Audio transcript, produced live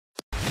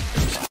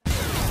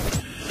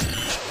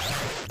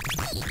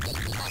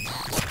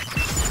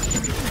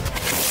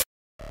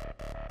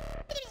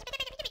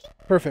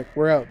Perfect,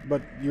 we're out,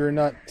 but you're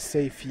not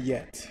safe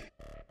yet.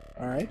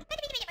 Alright?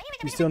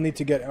 We still need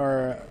to get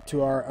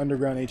to our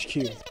underground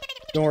HQ.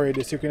 Don't worry,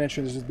 the secret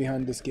entrance is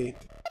behind this gate.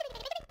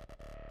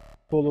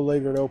 Pull the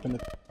lever to open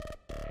it.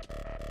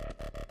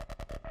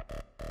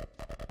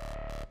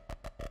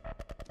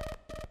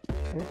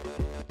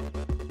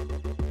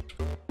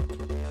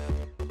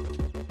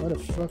 What the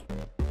fuck?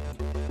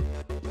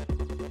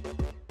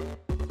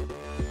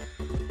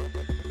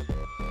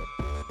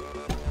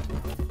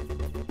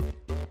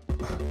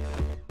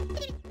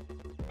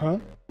 Huh?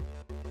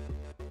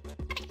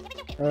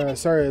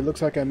 Sorry, it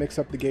looks like I mixed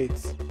up the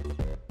gates.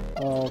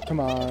 Oh, come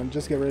on,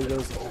 just get rid of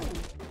those.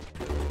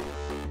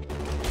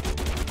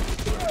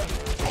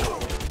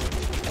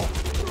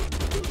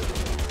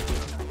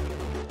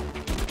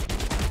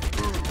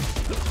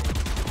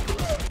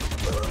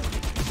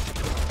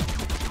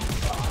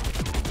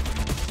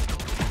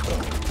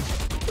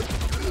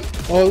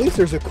 Well, at least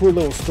there's a cool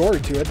little story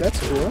to it, that's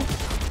cool.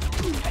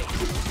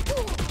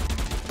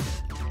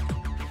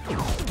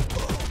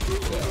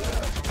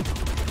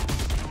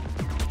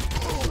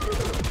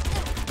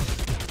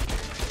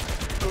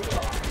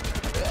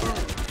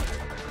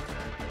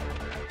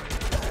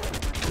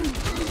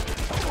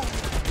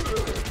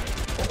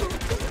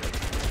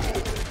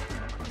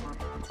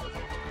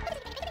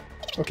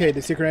 Okay,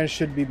 the secret entrance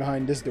should be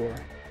behind this door.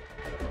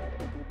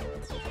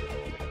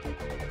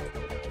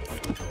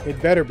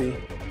 It better be.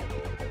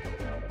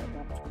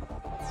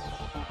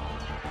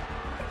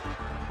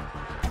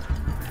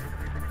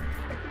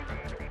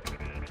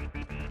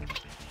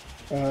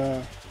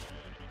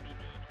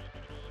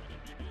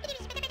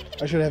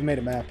 I should have made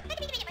a map.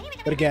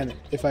 But again,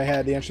 if I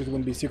had, the entrance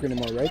wouldn't be secret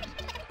anymore, right?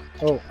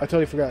 Oh, I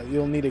totally forgot.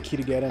 You'll need a key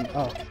to get in.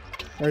 Oh,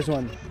 there's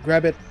one.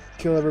 Grab it,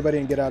 kill everybody,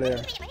 and get out of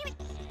there.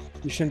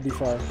 You shouldn't be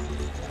far.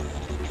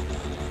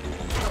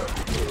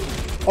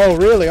 Oh,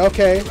 really?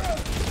 Okay.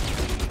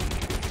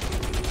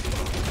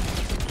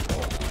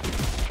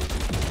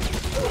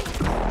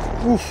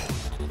 Oof.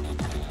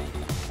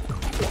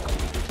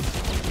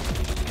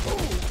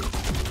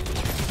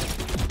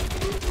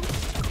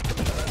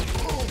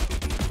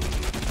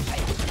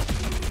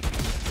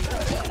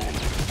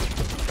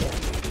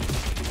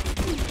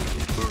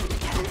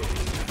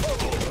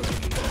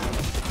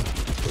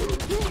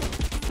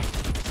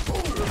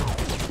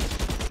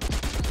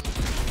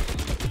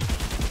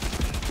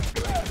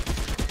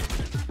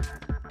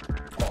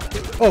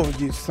 Oh,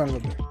 you son of a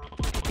bitch.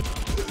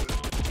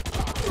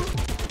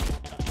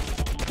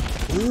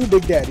 Ooh,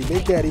 Big Daddy,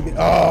 Big Daddy.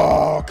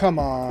 Oh, come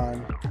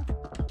on.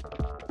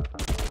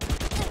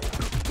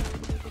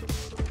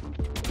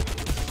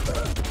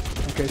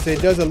 Okay, so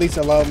it does at least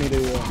allow me to...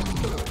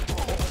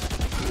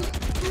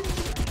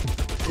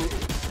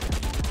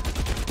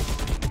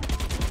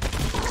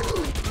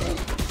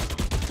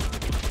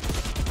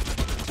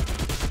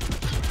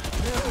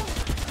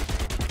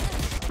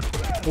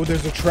 Oh,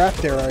 there's a trap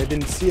there. I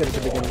didn't see it at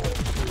the beginning.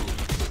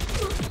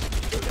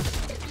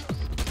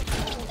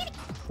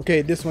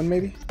 Okay, this one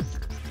maybe?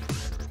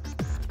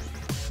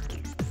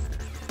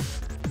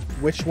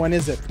 Which one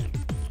is it?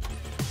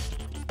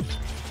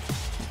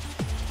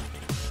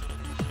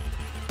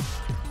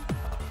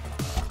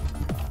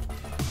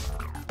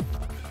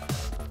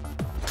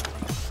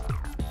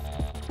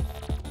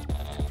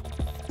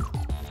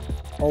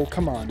 Oh,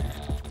 come on.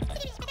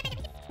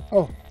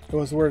 Oh, it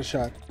was worth a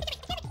shot.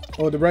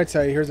 Oh, the right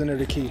side, here's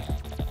another key.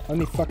 How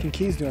many fucking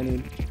keys do I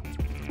need?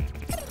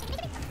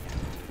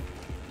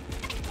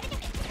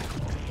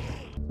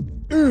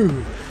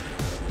 Ooh.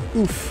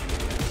 Oof.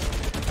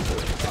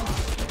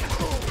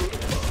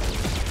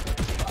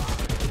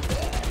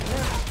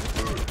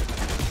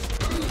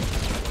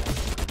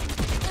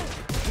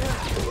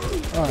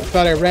 Oh, I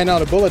thought I ran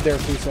out of bullet there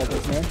for 2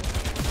 seconds, man.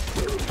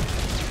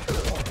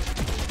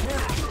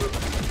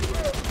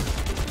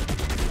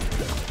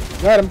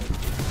 Got him.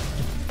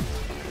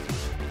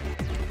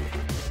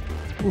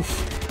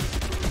 Oof.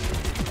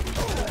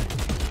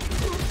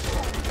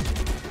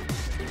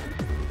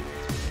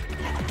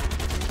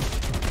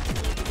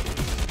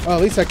 Well,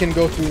 at least I can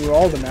go through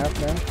all the map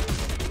now.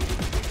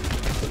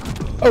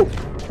 Oh!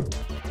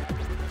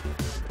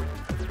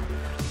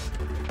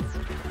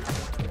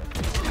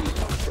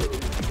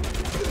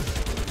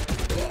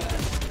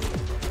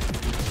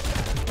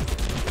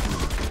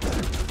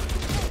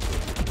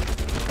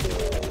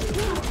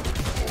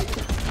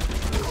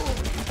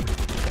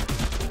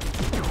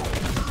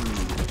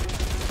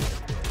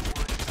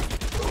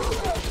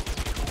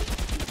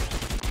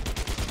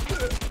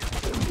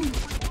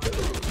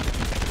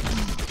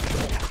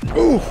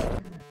 Oof!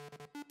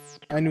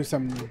 I knew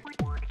something.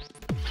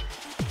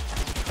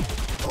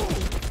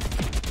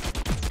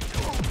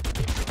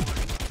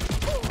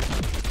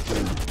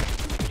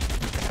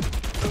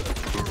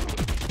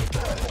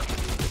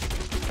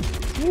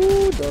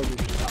 Ooh, doggy.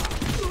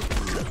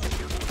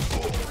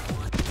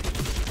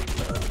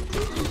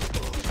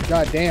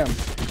 God damn.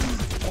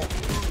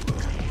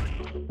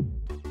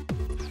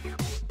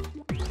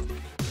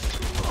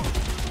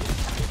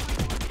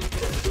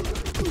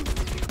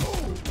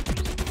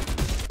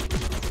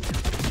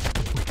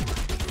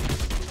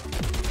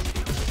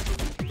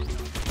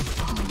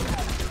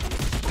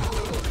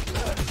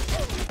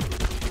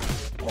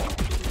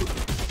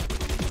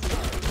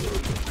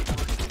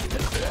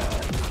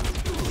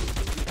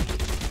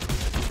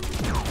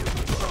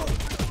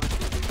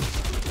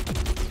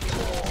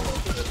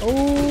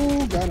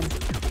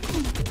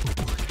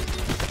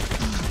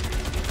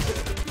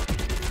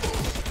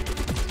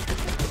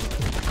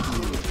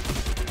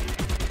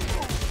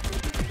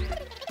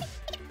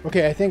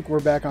 Okay, I think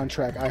we're back on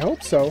track. I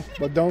hope so,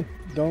 but don't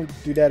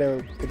do that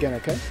again,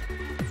 okay?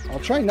 I'll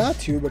try not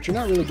to, but you're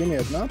not really giving me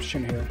an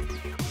option here.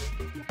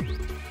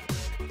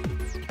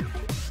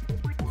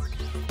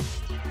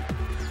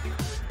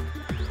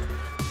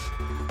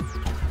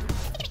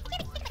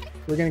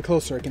 We're getting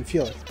closer, I can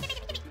feel it.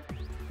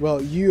 Well,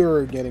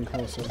 you're getting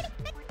closer.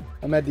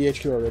 I'm at the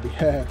HQ already.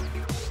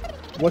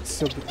 What's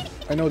so...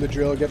 I know the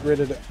drill, get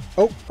rid of the...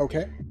 Oh,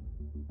 okay.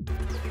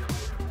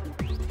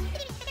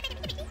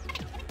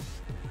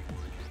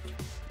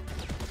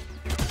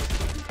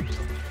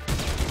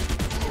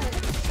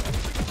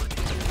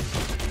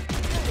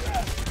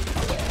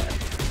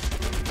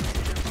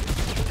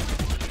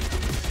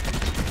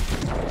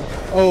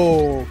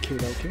 Oh, okay,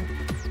 okay.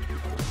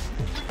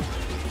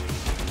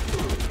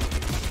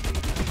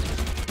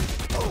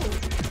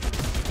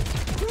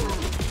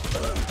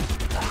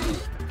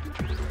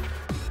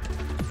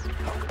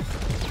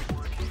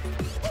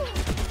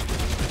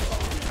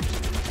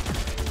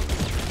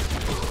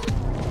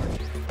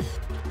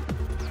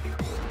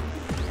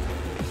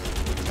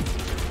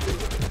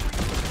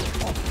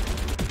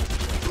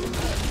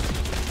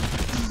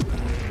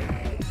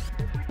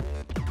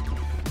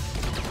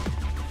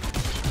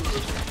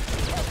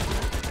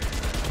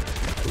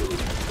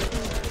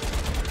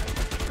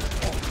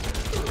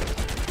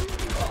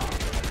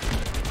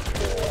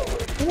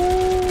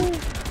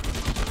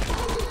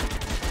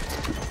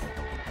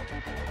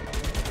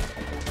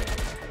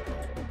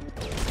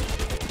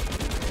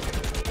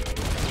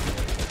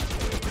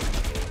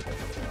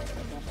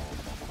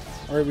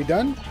 Are we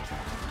done?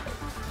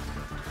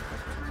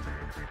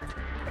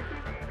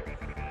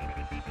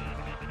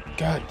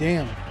 God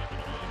damn.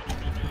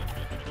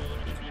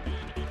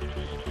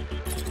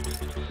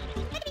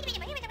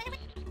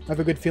 I have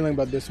a good feeling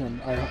about this one.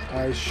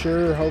 I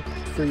sure hope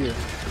for you.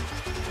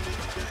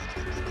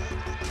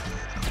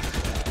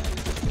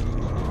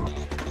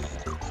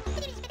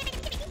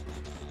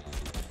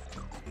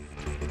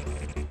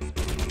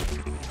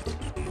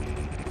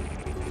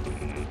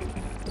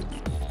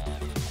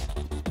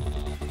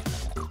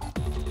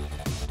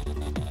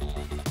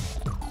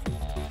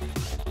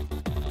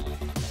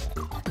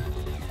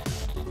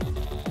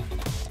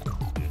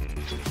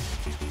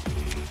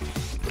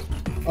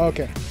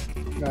 Okay.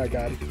 Now I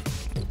got it.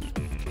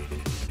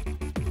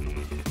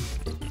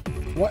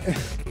 What?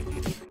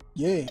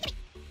 Yay.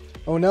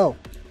 Oh no.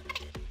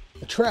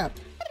 A trap.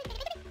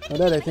 Now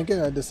that I think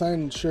it, the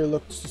sign sure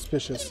looked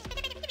suspicious.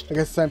 I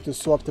guess it's time to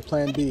swap to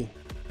plan B.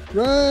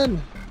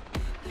 Run!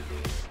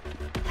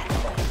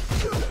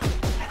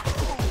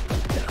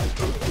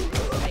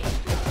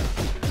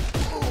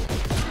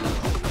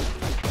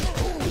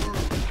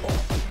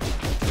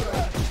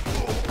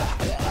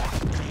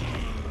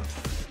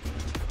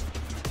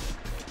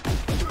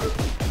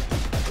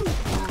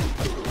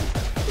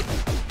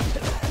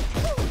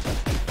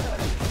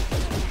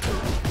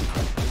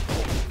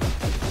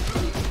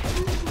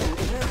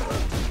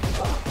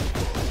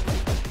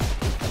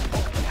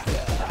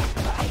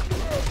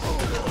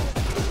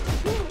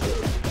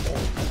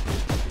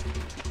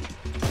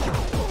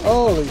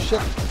 Holy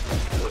shit.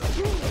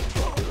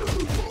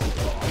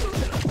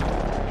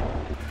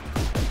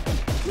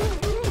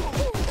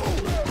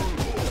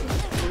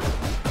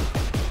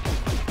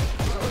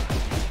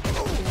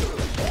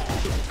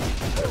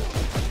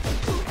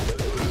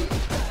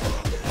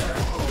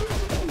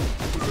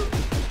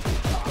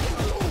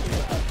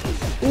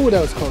 Ooh,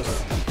 that was close.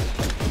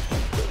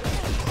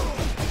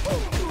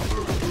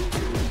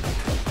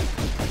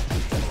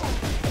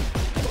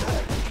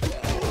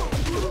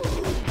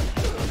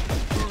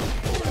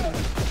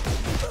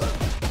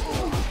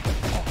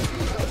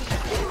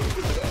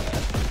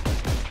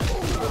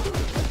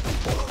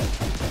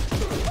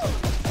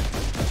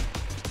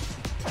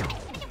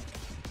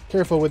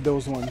 Careful with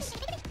those ones.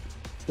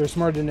 They're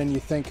smarter than you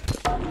think.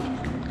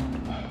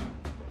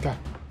 God,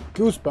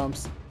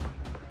 goosebumps.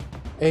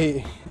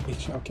 Okay.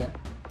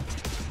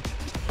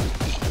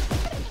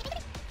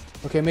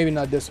 Okay, maybe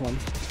not this one.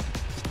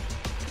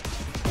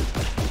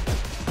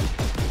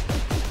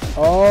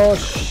 Oh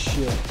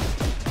shit.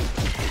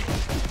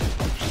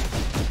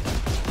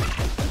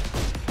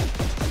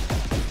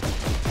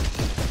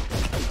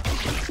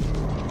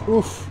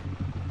 Oof.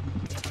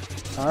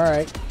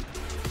 Alright.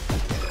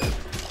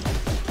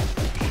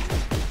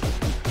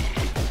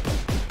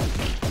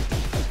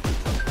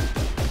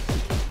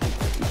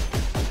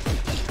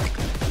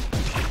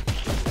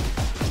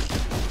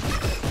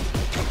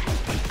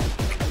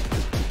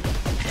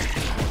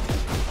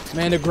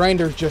 Man, the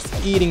grinder's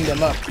just eating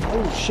them up.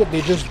 Oh shit, they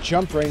just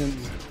jump right in.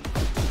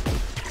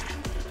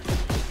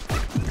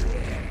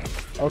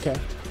 Okay.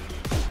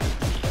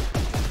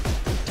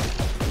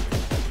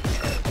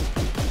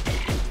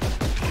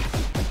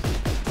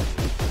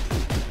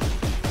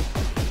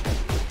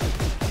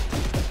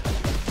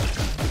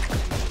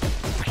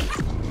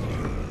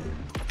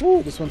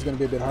 Ooh, this one's gonna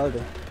be a bit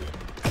harder.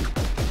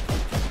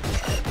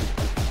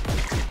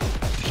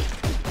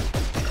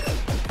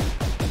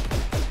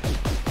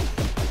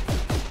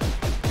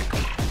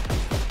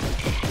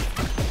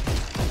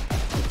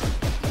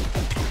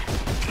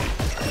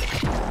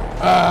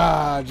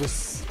 Ah,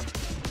 just...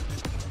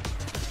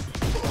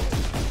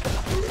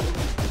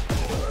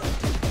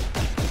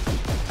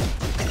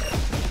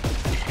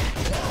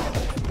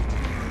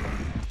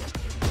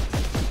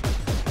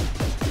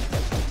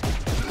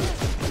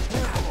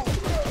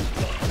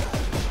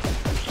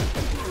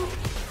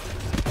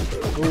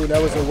 Ooh,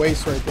 that was a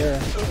waste right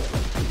there.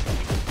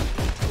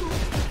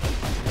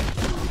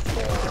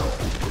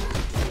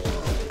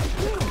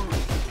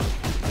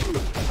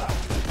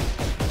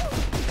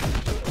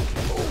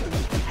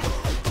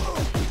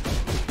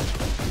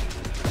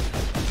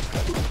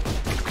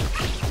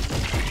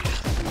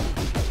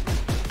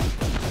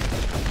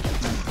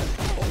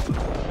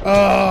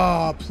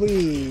 Oh,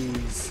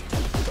 please.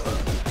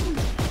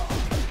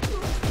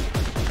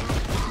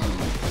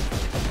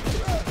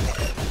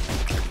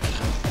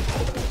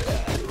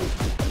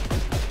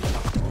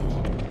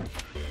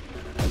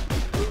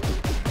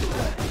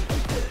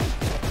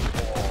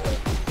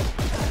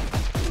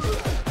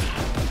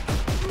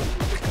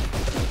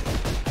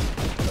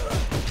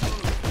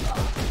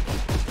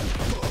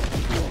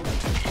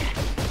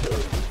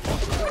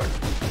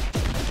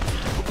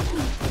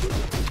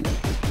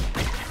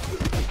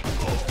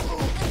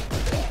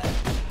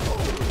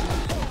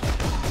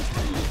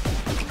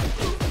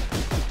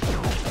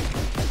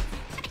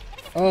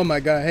 Oh my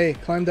god, hey,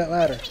 climb that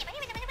ladder.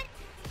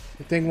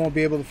 The thing won't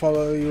be able to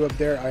follow you up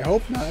there. I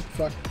hope not.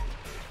 Fuck.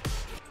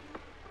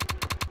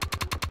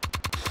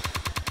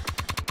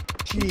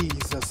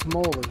 Jesus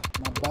moly,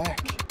 my back.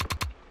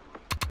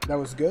 That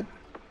was good.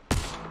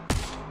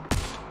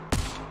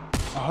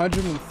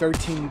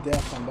 113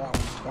 death on that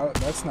one.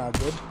 That's not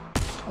good.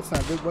 That's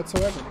not good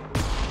whatsoever.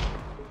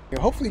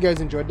 Yeah, hopefully you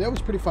guys enjoyed. That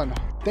was pretty fun.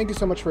 Thank you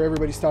so much for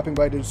everybody stopping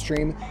by to the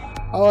stream.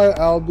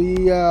 I'll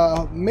be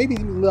maybe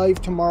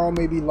live tomorrow,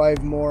 maybe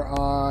live more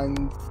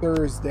on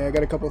Thursday. I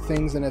got a couple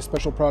things and a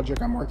special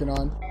project I'm working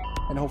on,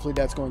 and hopefully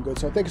that's going good.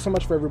 So thank you so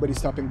much for everybody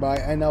stopping by,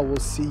 and I will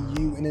see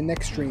you in the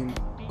next stream.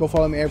 Go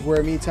follow me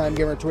everywhere, MeTime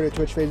Gamer, Twitter,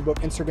 Twitch, Facebook,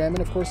 Instagram, and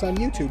of course on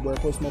YouTube, where I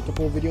post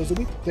multiple videos a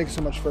week. Thank you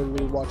so much for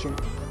everybody watching,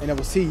 and I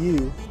will see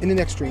you in the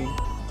next stream.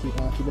 Keep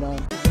on keeping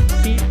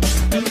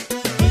on.